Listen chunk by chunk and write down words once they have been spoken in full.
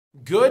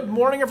Good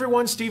morning,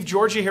 everyone. Steve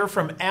Georgia here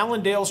from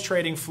Allendale's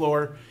Trading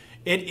Floor.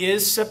 It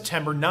is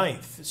September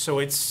 9th, so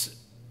it's,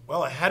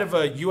 well, ahead of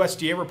a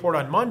USDA report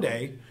on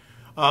Monday,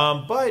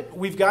 but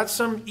we've got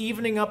some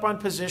evening up on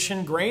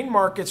position. Grain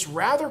market's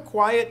rather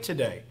quiet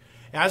today.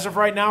 As of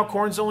right now,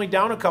 corn's only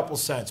down a couple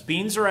cents.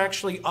 Beans are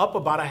actually up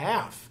about a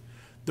half.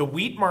 The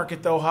wheat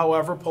market, though,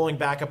 however, pulling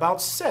back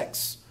about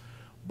 6.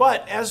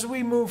 But as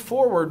we move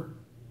forward,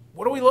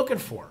 what are we looking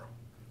for?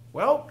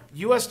 Well,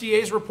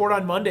 USDA's report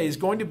on Monday is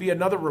going to be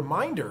another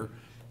reminder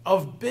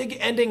of big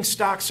ending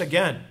stocks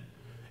again.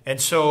 And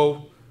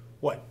so,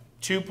 what,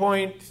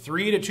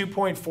 2.3 to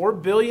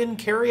 2.4 billion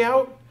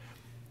carryout?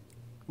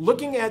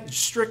 Looking at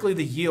strictly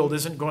the yield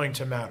isn't going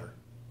to matter.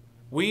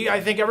 I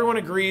think everyone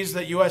agrees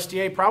that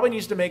USDA probably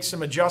needs to make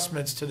some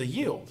adjustments to the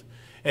yield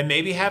and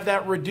maybe have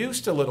that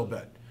reduced a little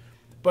bit.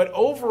 But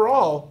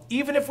overall,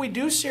 even if we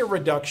do see a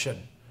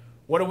reduction,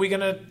 what are we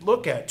going to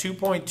look at?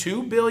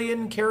 2.2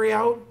 billion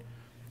carryout?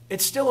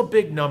 It's still a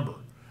big number.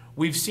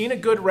 We've seen a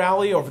good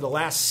rally over the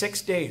last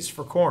 6 days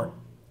for corn.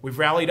 We've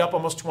rallied up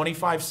almost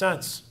 25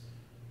 cents.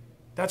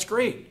 That's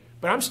great.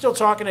 But I'm still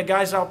talking to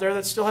guys out there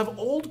that still have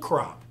old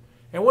crop.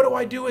 And what do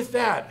I do with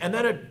that? And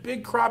then a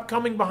big crop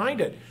coming behind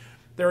it.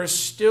 There is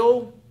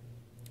still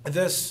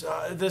this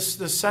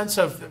sense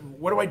of,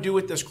 what do I do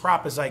with this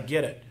crop as I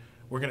get it?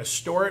 We're going to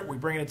store it. We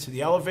bring it to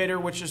the elevator,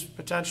 which is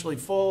potentially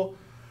full.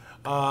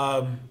 What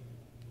are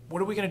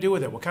we going to do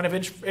with it? What kind of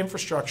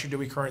infrastructure do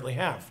we currently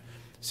have?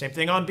 Same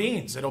thing on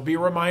beans. It'll be a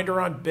reminder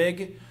on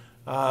big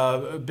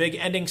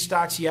ending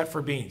stocks yet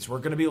for beans. We're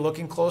going to be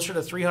looking closer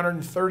to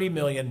 330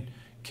 million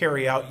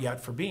carry out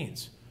yet for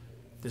beans.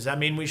 Does that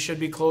mean we should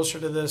be closer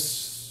to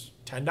this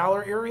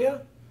 $10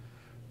 area?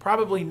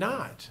 Probably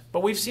not.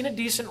 But we've seen a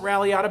decent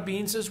rally out of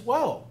beans as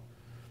well.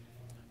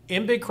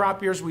 In big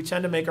crop years, we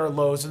tend to make our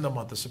lows in the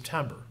month of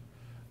September.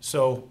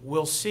 So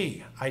we'll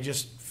see. I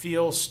just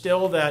feel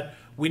still that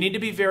we need to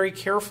be very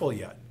careful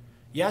yet.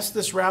 Yes,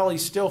 this rally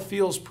still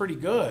feels pretty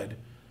good,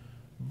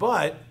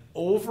 but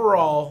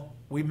overall,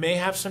 we may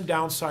have some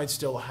downside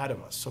still ahead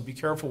of us, so be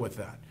careful with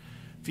that.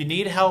 If you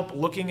need help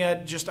looking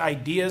at just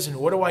ideas and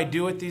what do I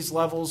do at these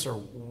levels or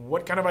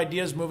what kind of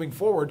ideas moving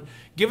forward,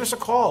 give us a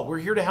call. We're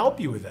here to help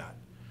you with that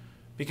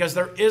because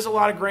there is a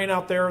lot of grain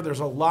out there. There's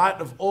a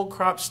lot of old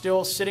crop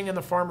still sitting in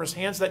the farmer's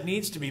hands that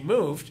needs to be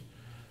moved,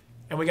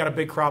 and we got a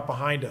big crop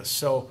behind us,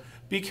 so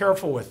be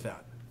careful with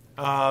that.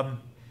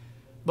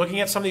 Looking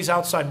at some of these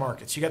outside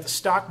markets, you got the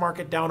stock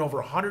market down over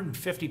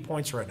 150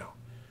 points right now.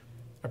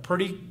 A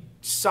pretty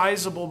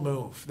sizable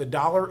move. The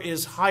dollar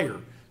is higher.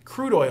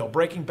 Crude oil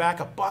breaking back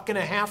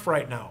 $1.50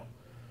 right now.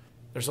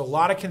 There's a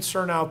lot of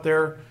concern out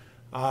there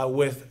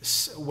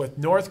with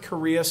North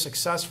Korea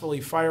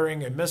successfully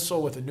firing a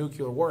missile with a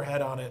nuclear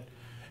warhead on it,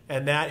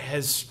 and that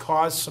has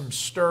caused some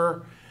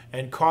stir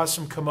and caused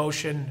some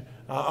commotion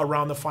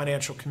around the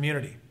financial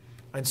community.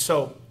 And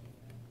so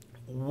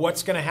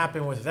what's going to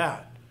happen with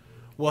that?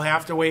 We'll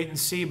have to wait and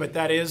see, but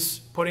that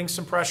is putting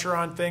some pressure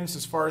on things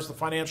as far as the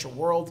financial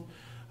world.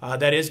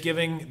 That is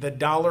giving the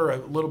dollar a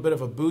little bit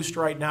of a boost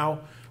right now,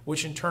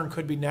 which in turn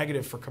could be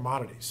negative for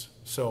commodities.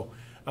 So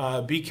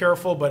be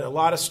careful, but a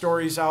lot of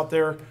stories out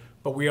there,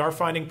 but we are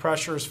finding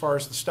pressure as far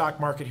as the stock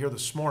market here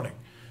this morning.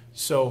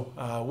 So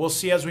we'll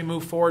see as we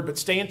move forward, but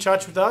stay in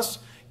touch with us.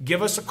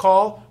 Give us a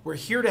call. We're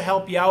here to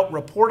help you out.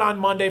 Report on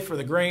Monday for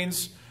the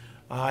grains.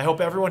 I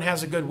hope everyone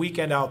has a good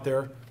weekend out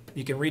there.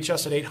 You can reach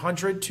us at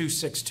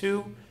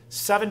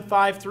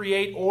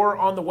 800-262-7538 or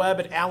on the web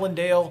at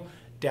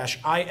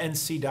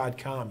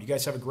allendale-inc.com. You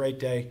guys have a great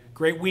day,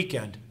 great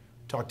weekend.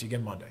 Talk to you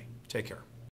again Monday. Take care.